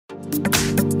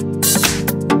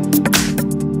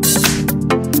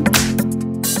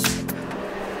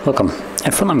Welcome.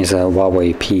 In front of me is a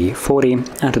HUAWEI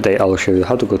P40, and today I'll show you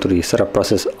how to go through the setup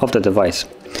process of the device.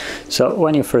 So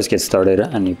when you first get started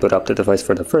and you boot up the device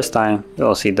for the first time,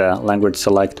 you'll see the language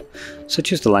select. So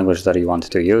choose the language that you want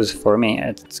to use. For me,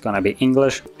 it's going to be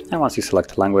English, and once you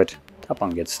select the language, tap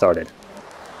on Get Started.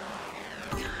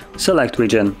 Select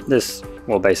region. This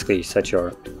will basically set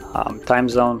your time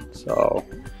zone, so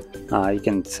you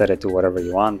can set it to whatever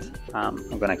you want. I'm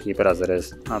going to keep it as it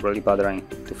is, not really bothering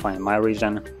to find my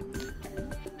region.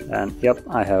 And yep,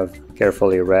 I have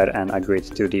carefully read and agreed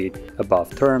to the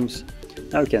above terms.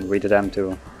 Now you can read them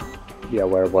to be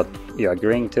aware of what you're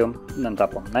agreeing to, and then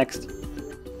tap on Next.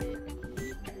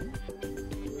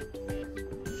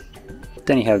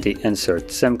 Then you have the Insert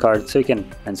SIM card, so you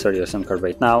can insert your SIM card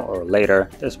right now or later.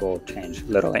 This will change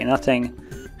literally nothing,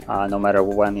 no matter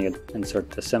when you insert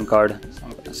the SIM card. So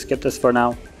I'm going to skip this for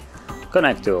now.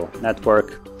 Connect to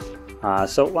network.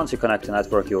 So once you connect to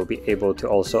network, you will be able to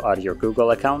also add your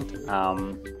Google account,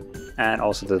 and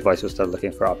also the device will start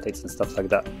looking for updates and stuff like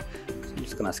that. So I'm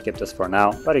just gonna skip this for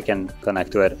now, but you can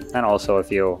connect to it. And also,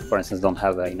 if you, for instance, don't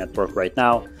have a network right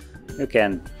now, you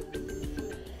can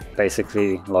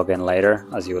basically log in later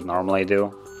as you would normally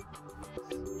do.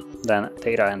 Then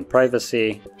data and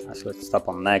privacy. So let's tap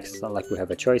on Next. Like we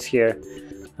have a choice here.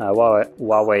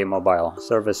 HUAWEI mobile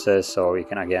services, so you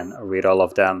can again read all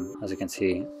of them. As you can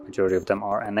see, majority of them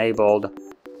are enabled.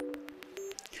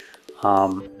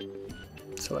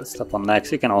 So let's tap on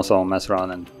Next. You can also mess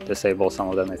around and disable some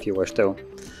of them if you wish to.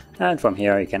 And from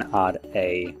here you can add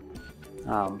a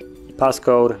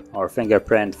passcode or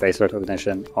fingerprint, face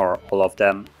recognition, or all of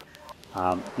them.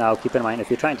 Now keep in mind,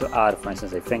 if you're trying to add, for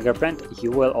instance, a fingerprint,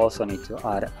 you will also need to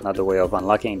add another way of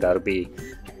unlocking. That would be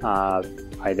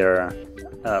either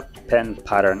PIN,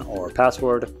 pattern, or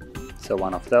password, so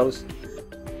one of those.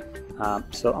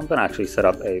 So I'm gonna actually set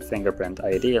up a fingerprint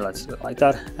ID. Let's do it like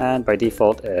that, and by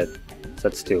default it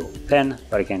sets to PIN,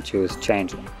 but you can choose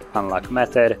change unlock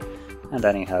method, and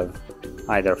then you have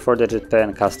either 4-digit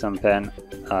PIN, custom PIN,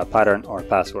 pattern, or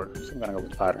password. So I'm gonna go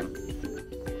with pattern.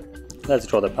 Let's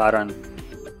draw the pattern.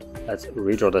 Let's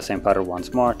redraw the same pattern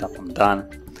once more. Tap on done,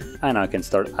 and now I can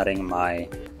start adding my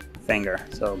finger.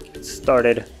 So get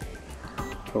started.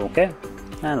 Okay,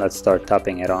 and let's start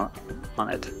tapping it on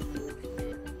it.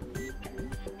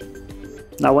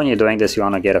 Now when you're doing this, you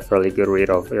want to get a fairly good read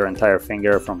of your entire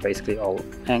finger from basically all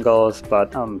angles,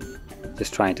 but I'm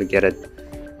just trying to get it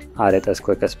at it as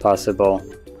quick as possible.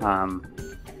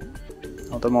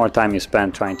 The more time you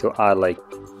spend trying to add like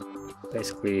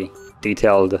basically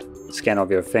detailed scan of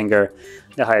your finger,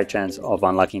 the higher chance of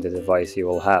unlocking the device you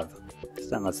will have. So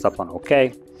then let's tap on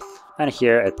OK. And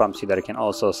here it prompts you that you can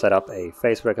also set up a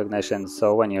face recognition,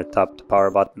 so when you tap the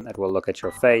power button it will look at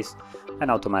your face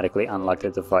and automatically unlock the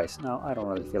device. Now I don't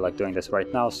really feel like doing this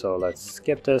right now, so let's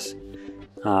skip this.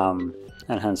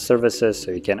 Enhanced services,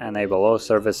 so you can enable all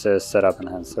services, set up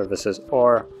enhanced services,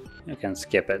 or you can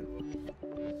skip it.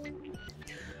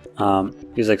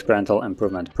 Use experimental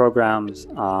improvement programs.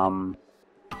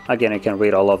 Again, you can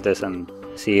read all of this and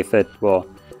see if it will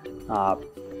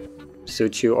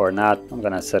suit you or not. I'm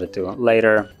gonna set it to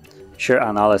later. Share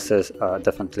analysis,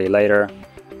 definitely later.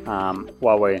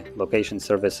 HUAWEI location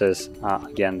services,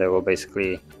 again they will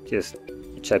basically just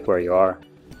check where you are,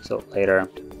 so later.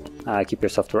 Keep your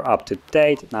software up to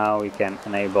date. Now you can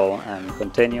enable and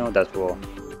continue. That will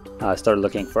start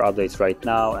looking for updates right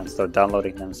now and start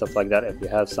downloading them, stuff like that if you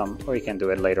have some, or you can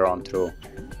do it later on through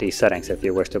the settings if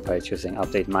you wish to, by choosing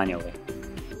update manually.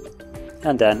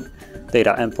 And then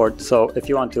data import. So if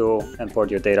you want to import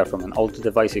your data from an old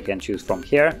device, you can choose from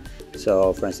here.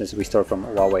 So for instance, restore from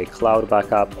HUAWEI cloud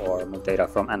backup or move data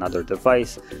from another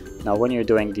device. Now when you're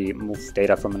doing the move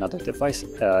data from another device,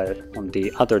 on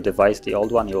the other device, the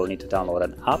old one, you will need to download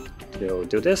an app to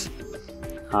do this.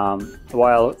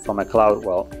 While from a cloud,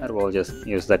 well, it will just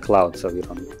use the cloud, so you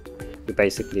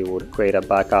basically would create a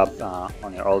backup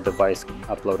on your old device,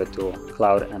 upload it to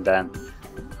cloud, and then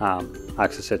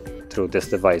access it through this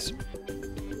device.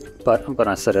 But I'm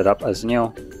gonna set it up as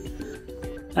new.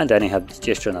 And then you have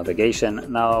gesture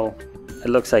navigation. Now it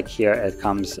looks like here it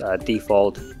comes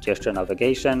default gesture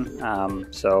navigation.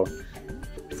 So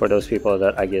for those people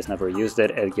that I guess never used it,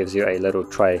 it gives you a little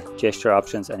try gesture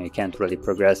options, and you can't really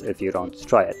progress if you don't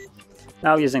try it.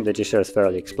 Now using the gesture is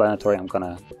fairly explanatory. I'm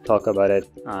gonna talk about it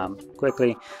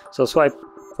quickly. So swipe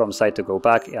from side to go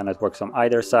back, and it works on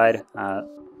either side.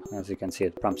 As you can see,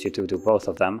 it prompts you to do both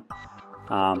of them.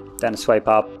 Then swipe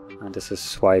up, and this is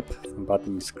swipe from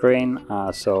button screen.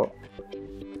 So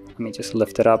me just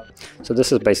lift it up. So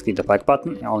this is basically the back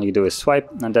button. All you do is swipe,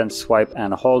 and then swipe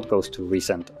and hold goes to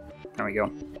resend. There we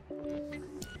go.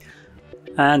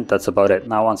 And that's about it.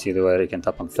 Now once you do it, you can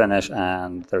tap on finish,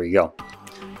 and there you go.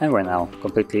 And we're now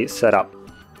completely set up.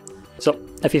 So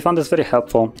if you found this video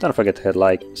helpful, don't forget to hit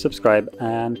like, subscribe,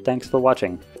 and thanks for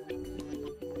watching.